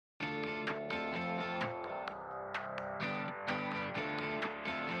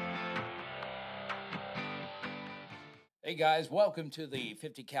Hey guys, welcome to the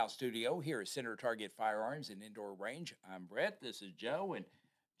 50 cal studio here at Center Target Firearms and Indoor Range. I'm Bret. This is Joe, and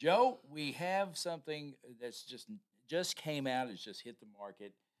Joe, we have something that's just came out. It's just hit the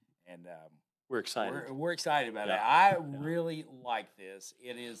market, and We're excited. we're excited about it. Yeah. I Yeah. really like this.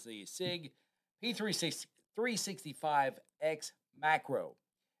 It is the SIG P365X Macro,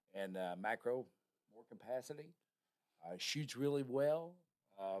 and macro more capacity, shoots really well.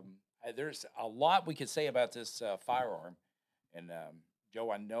 There's a lot we could say about this firearm. And Joe,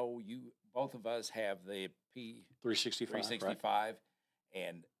 I know you, both of us have the P365, 365, right?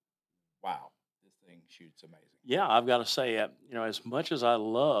 and wow, this thing shoots amazing. Yeah, I've got to say, as much as I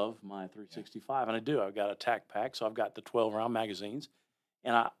love my 365, and I do, I've got a tac pack, so I've got the 12-round magazines,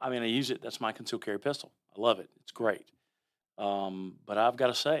 and I use it. That's my concealed carry pistol. I love it. It's great. But I've got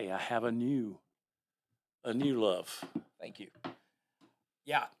to say, I have a new love. Thank you.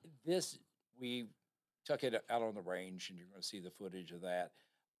 Yeah, we took it out on the range, and you're going to see the footage of that.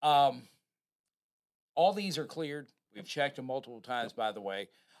 All these are cleared. We've checked them multiple times, by the way.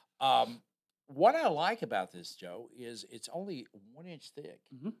 What I like about this, Joe, is it's only 1 inch thick.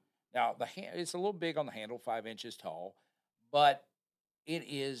 Mm-hmm. Now it's a little big on the handle, 5 inches tall, but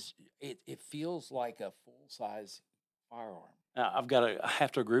it feels like a full size firearm. I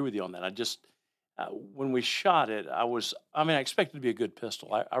have to agree with you on that. I just when we shot it, I expected it to be a good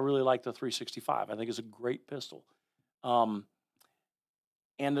pistol. I really like the 365. I think it's a great pistol. And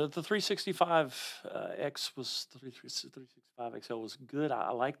the 365 X was the 365 XL was good. I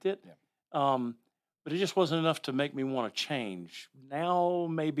liked it. Yeah. But it just wasn't enough to make me want to change. Now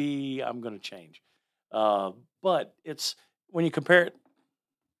maybe I'm going to change. But it's when you compare it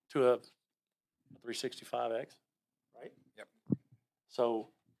to a 365X, right? Yep. So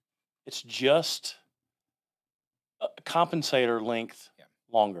it's just a compensator length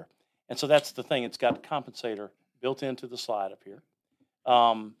longer. And so that's the thing. It's got compensator built into the slide up here.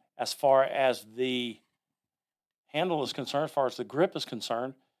 As far as the handle is concerned, as far as the grip is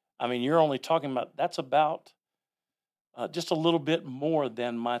concerned, you're only talking about, that's about just a little bit more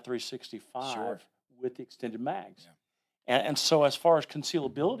than my 365 Sure. with the extended mags. Yeah. And so as far as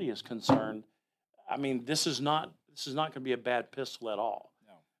concealability is concerned, this is not going to be a bad pistol at all.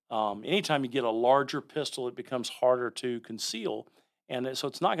 Anytime you get a larger pistol, it becomes harder to conceal. And so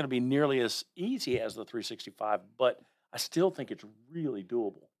it's not going to be nearly as easy as the 365, but I still think it's really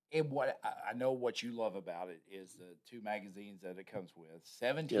doable. And what I know what you love about it is the 2 magazines that it comes with.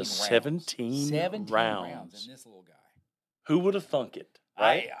 17 rounds. 17 rounds. And this little guy. Who would have thunk it,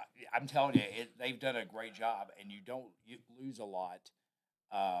 right? I'm telling you, they've done a great job, and you lose a lot.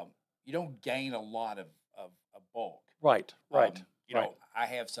 You don't gain a lot of bulk. Right. I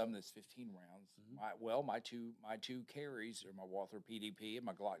have some that's 15 rounds. Mm-hmm. My two carries are my Walther PDP and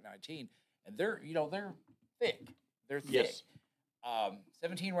my Glock 19, and they're thick. They're thick. Yes.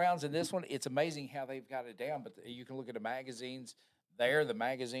 17 rounds in this one. It's amazing how they've got it down. But you can look at the magazines. The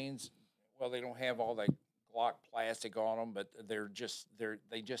magazines. Well, they don't have all that Glock plastic on them, but they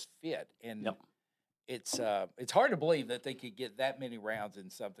just fit. And it's hard to believe that they could get that many rounds in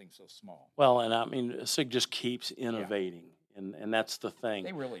something so small. Well, and SIG just keeps innovating, and that's the thing.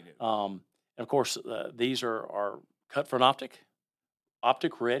 They really do. And of course, these are cut for an optic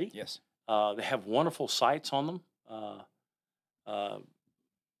ready. Yes. They have wonderful sights on them.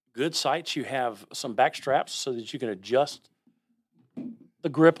 Good sights. You have some back straps so that you can adjust the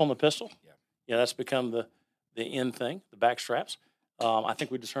grip on the pistol. Yeah, that's become the in thing, the back straps. I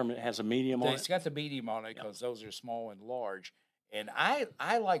think we determined it has a medium on it. It's got the medium on it because those are small and large. And I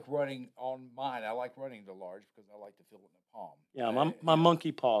like running on mine. I like running the large because I like to feel it in the palm. Yeah, my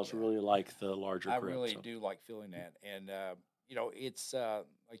monkey paws really like the larger grip. I really do like feeling that. And, it's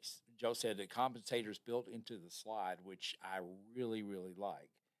like Joe said, the compensator's built into the slide, which I really, really like.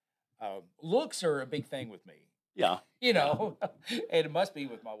 Looks are a big thing with me. Yeah. And it must be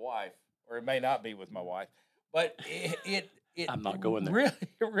with my wife, or it may not be with my wife. But it I'm not going there.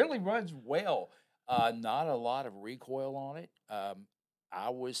 It really runs well. Not a lot of recoil on it. I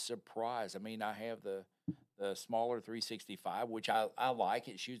was surprised. I have the smaller 365, which I like.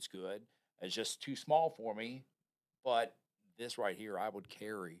 It shoots good. It's just too small for me. But this right here, I would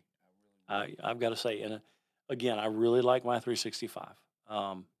carry. I've got to say, and again, I really like my 365.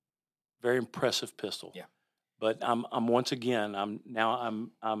 Very impressive pistol. Yeah. But I'm once again,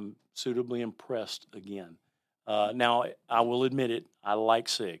 I'm suitably impressed again. Now I will admit it. I like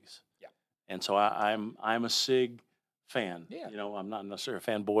SIGs. Yeah. And so I'm a SIG fan. Yeah. I'm not necessarily a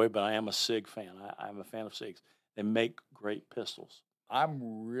fanboy, but I am a SIG fan. I'm a fan of SIGs. They make great pistols.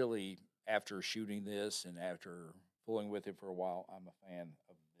 I'm really, after shooting this and after fooling with it for a while, I'm a fan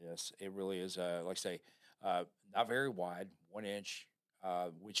of this. It really is, like I say, not very wide, 1 inch,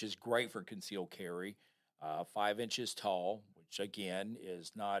 which is great for concealed carry. 5 inches tall, which again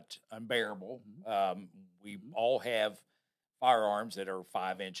is not unbearable. We all have firearms that are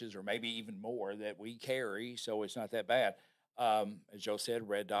 5 inches or maybe even more that we carry, so it's not that bad. As Joe said,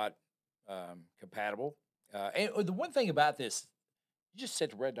 red dot compatible. And the one thing about this, you just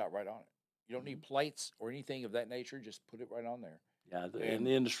set the red dot right on it. You don't need plates or anything of that nature. Just put it right on there. Yeah, and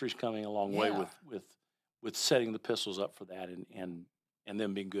the industry's coming a long way with setting the pistols up for that and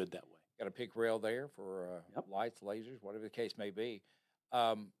them being good that way. Got a pick rail there for lights, lasers, whatever the case may be.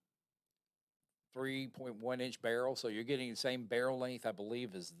 3.1-inch barrel, so you're getting the same barrel length, I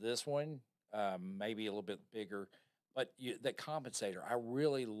believe, as this one, maybe a little bit bigger. But that compensator, I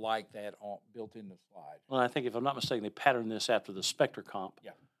really like that built in the slide. Well, I think if I'm not mistaken, they patterned this after the Spectre Comp,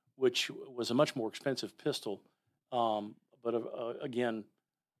 which was a much more expensive pistol. But again,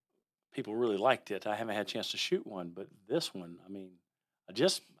 people really liked it. I haven't had a chance to shoot one, but this one, I mean,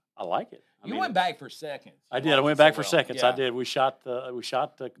 I like it. You went back for seconds. I did. I went back for seconds. I did. We shot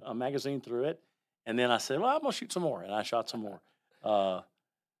the magazine through it, and then I said, "Well, I'm gonna shoot some more," and I shot some more.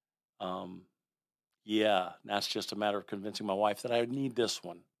 Yeah, now it's just a matter of convincing my wife that I need this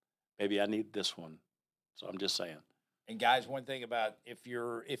one. Maybe I need this one. So I'm just saying. And guys, one thing about if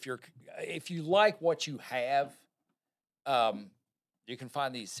you like what you have, you can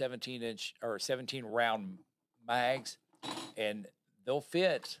find these 17-inch or 17-round mags, and they'll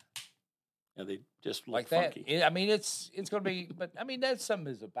fit. Yeah, they just look like funky. that. I mean, it's going to be, but I mean that's something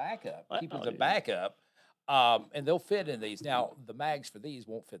as a backup. Keep it as a backup, and they'll fit in these. Now the mags for these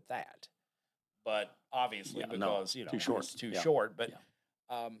won't fit that, but obviously because too short. It's too short. But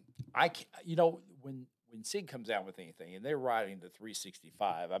when SIG comes out with anything, and they're riding the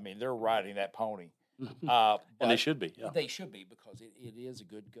 365, I mean they're riding that pony. And they should be. Yeah. They should be because it is a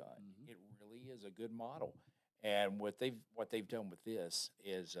good gun. It really is a good model. And what they've done with this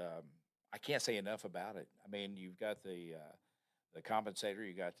is I can't say enough about it. I mean, you've got the compensator,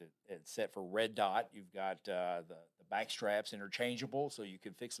 you got it's set for red dot. You've got the back straps interchangeable, so you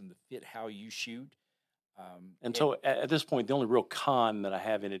can fix them to fit how you shoot. And so at this point, the only real con that I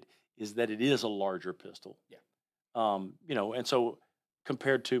have in it is that it is a larger pistol. Yeah. And so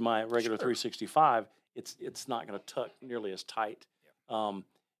compared to my regular 365, it's not going to tuck nearly as tight. Yeah.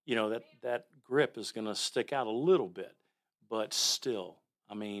 That grip is going to stick out a little bit, but still,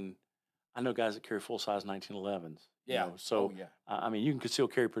 I mean, I know guys that carry full-size 1911s. Yeah. I mean, you can still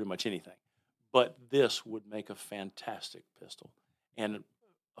carry pretty much anything, but this would make a fantastic pistol and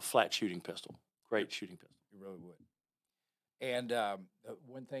a flat shooting pistol. Great shooting pistol. You really would. And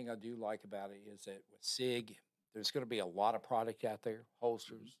one thing I do like about it is that with SIG, there's going to be a lot of product out there,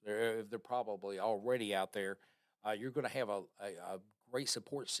 holsters. They're probably already out there. You're going to have a great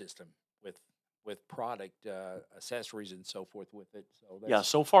support system with product, accessories, and so forth with it.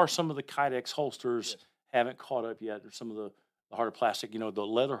 So far some of the Kydex holsters haven't caught up yet. There's some of the harder plastic, the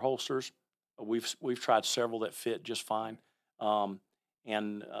leather holsters. We've tried several that fit just fine.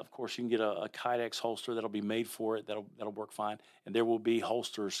 And of course, you can get a Kydex holster that'll be made for it. That'll work fine. And there will be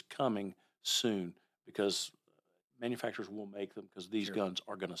holsters coming soon because manufacturers will make them because these guns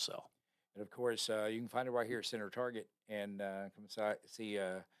are going to sell. And of course, you can find it right here at Center Target and come see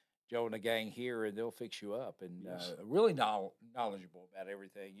Joe and the gang here, and they'll fix you up. And really knowledgeable about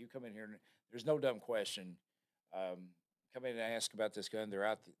everything. You come in here, and there's no dumb question. Come in and ask about this gun. They're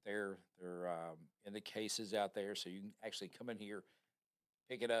out there. They're in the cases out there, so you can actually come in here,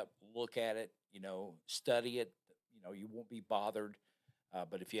 pick it up, look at it, study it. You won't be bothered.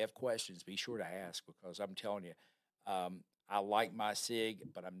 But if you have questions, be sure to ask because I'm telling you, I like my SIG,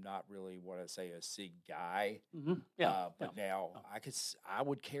 but I'm not really a SIG guy. But now I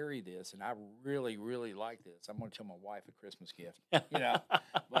would carry this, and I really, really like this. I'm going to tell my wife a Christmas gift,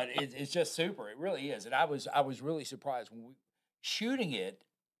 But it's just super. It really is, and I was really surprised when shooting it.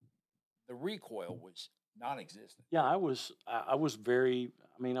 The recoil was non-existent. Yeah, I was very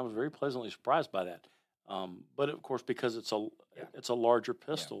pleasantly surprised by that. But of course, because it's a larger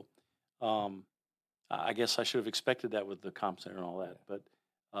pistol, I guess I should have expected that with the compensator and all that. But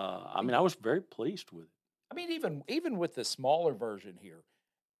I was very pleased with it. I mean, even with the smaller version here,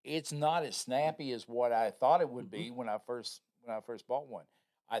 it's not as snappy as what I thought it would be when I first bought one.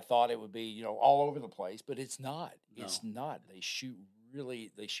 I thought it would be all over the place, but it's not. No. It's not. They shoot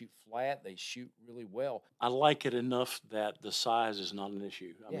flat. They shoot really well. I like it enough that the size is not an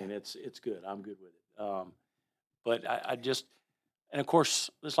issue. I mean, it's good. I'm good with it. But I just, and of course,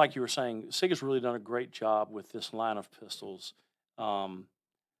 it's like you were saying, SIG has really done a great job with this line of pistols.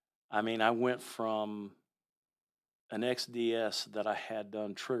 I went from an XDS that I had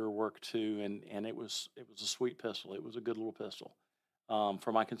done trigger work to, and it was a sweet pistol. It was a good little pistol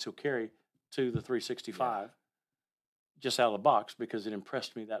for my concealed carry to the 365, just out of the box because it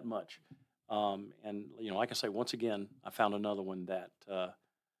impressed me that much. And like I say, once again, I found another one that The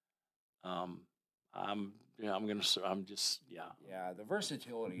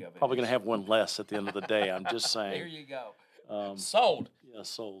versatility of it. Probably going to have one less at the end of the day. I'm just saying. There you go. Sold. Yeah,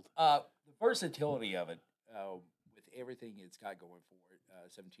 sold. The versatility of it, with everything it's got going for it,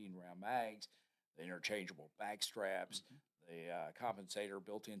 17-round mags, the interchangeable back straps, the compensator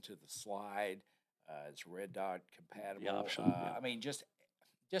built into the slide. It's red dot compatible. Yeah, option. I mean, just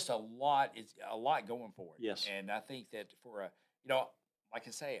a lot. It's a lot going for it. Yes. And I think that for like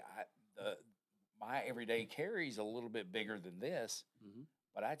I say, my everyday carry is a little bit bigger than this,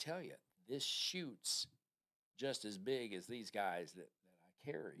 but I tell you, this shoots just as big as these guys that I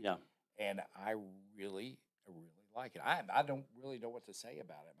carry. Yeah. And I really like it. I don't really know what to say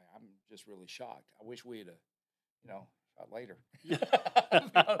about it. I'm just really shocked. I wish we had shot later.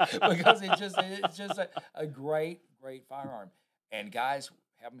 Because it's just a great firearm. And guys,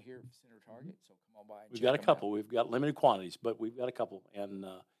 have them here at Center Target, so come on by and We've check got a them couple. out. We've got limited quantities, but we've got a couple. And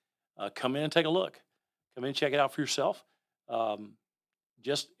come in and take a look. Come in and check it out for yourself.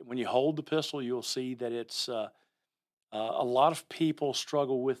 Just when you hold the pistol, you'll see that it's a lot of people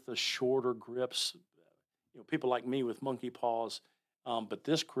struggle with the shorter grips. People like me with monkey paws, but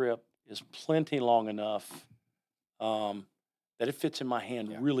this grip is plenty long enough that it fits in my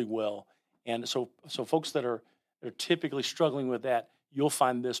hand really well. And so folks that are typically struggling with that, you'll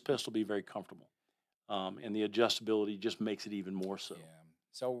find this pistol be very comfortable. And the adjustability just makes it even more so. Yeah.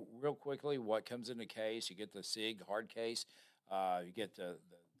 So real quickly, what comes in the case? You get the SIG hard case. You get the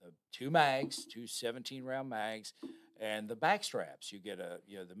two mags, two 17-round mags, and the back straps. You get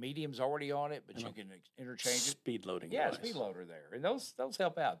the medium's already on it, but you can interchange it. Speed loading. Yeah, device. speed loader there, and those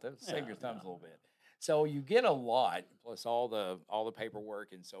help out. Those save your thumbs a little bit. So you get a lot, plus all the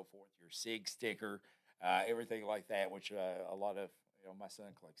paperwork and so forth. Your SIG sticker, everything like that, which a lot of my son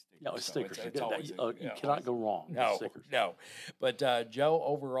collects stickers. No, stickers. It's always you cannot go wrong. No, with stickers. no. But Joe,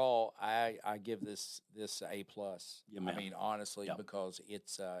 overall, I give this A+. Yeah, man. I mean, honestly, because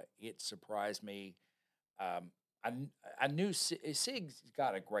it surprised me. I knew SIG's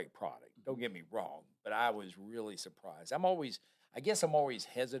got a great product. Don't get me wrong, but I was really surprised. I guess I'm always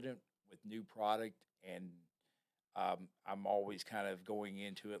hesitant with new product, and I'm always kind of going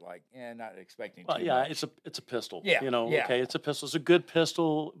into it like, not expecting too much. It's a pistol. Yeah, okay, it's a pistol. It's a good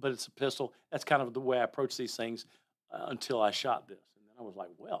pistol, but it's a pistol. That's kind of the way I approach these things until I shot this. And then I was like,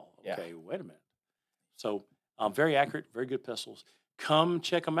 wait a minute. So very accurate, very good pistols. Come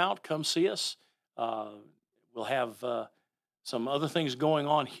check them out. Come see us. We'll have some other things going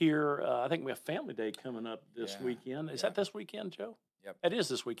on here. I think we have Family Day coming up this weekend. Is that this weekend, Joe? Yep. It is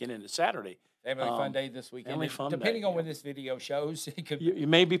this weekend, and it's Saturday. Family Fun Day this weekend. Family Fun Depending Day, on when this video shows, it could. You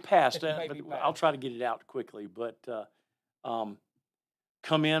may be past that, but be past. I'll try to get it out quickly. But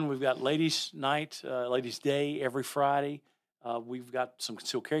come in. We've got Ladies Night, Ladies Day every Friday. We've got some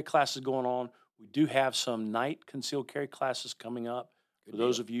concealed carry classes going on. We do have some night concealed carry classes coming up for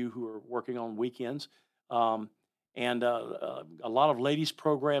those of you who are working on weekends. And a lot of ladies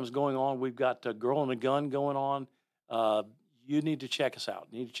programs going on. We've got Girl and a Gun going on. You need to check us out.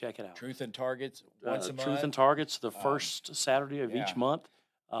 You need to check it out. Truth and Targets once a month. Truth and Targets, the first Saturday of each month.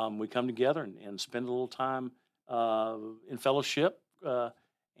 We come together and spend a little time in fellowship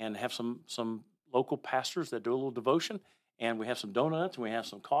and have some local pastors that do a little devotion. And we have some donuts, and we have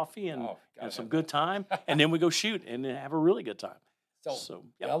some coffee, and some good time. And then we go shoot and have a really good time. So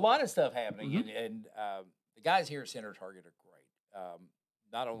a lot of stuff happening. And the guys here at Center Target are great,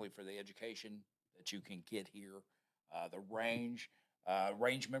 not only for the education that you can get here, the range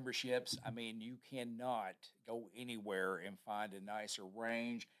memberships. I mean, you cannot go anywhere and find a nicer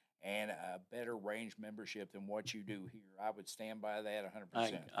range and a better range membership than what you do here. I would stand by that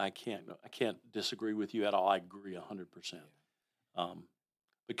 100%. I can't disagree with you at all. I agree 100%.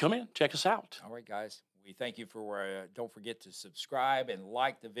 But come in, check us out. All right, guys. We thank you for. Don't forget to subscribe and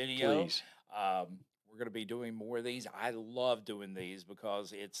like the video. Please. We're going to be doing more of these. I love doing these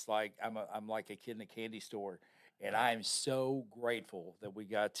because it's like I'm like a kid in a candy store, and I am so grateful that we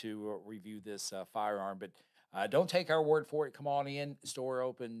got to review this firearm. But don't take our word for it. Come on in. Store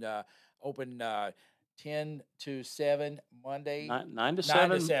open 10 to 7 Monday. 9 to 7.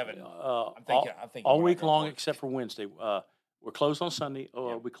 9 to 7. I'm thinking all week long except for Wednesday. We're closed on Sunday.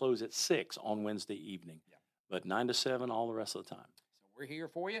 We close at 6 on Wednesday evening. Yeah. But 9 to 7 all the rest of the time. So we're here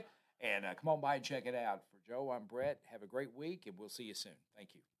for you. And come on by and check it out. For Joe, I'm Bret. Have a great week, and we'll see you soon.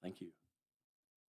 Thank you. Thank you.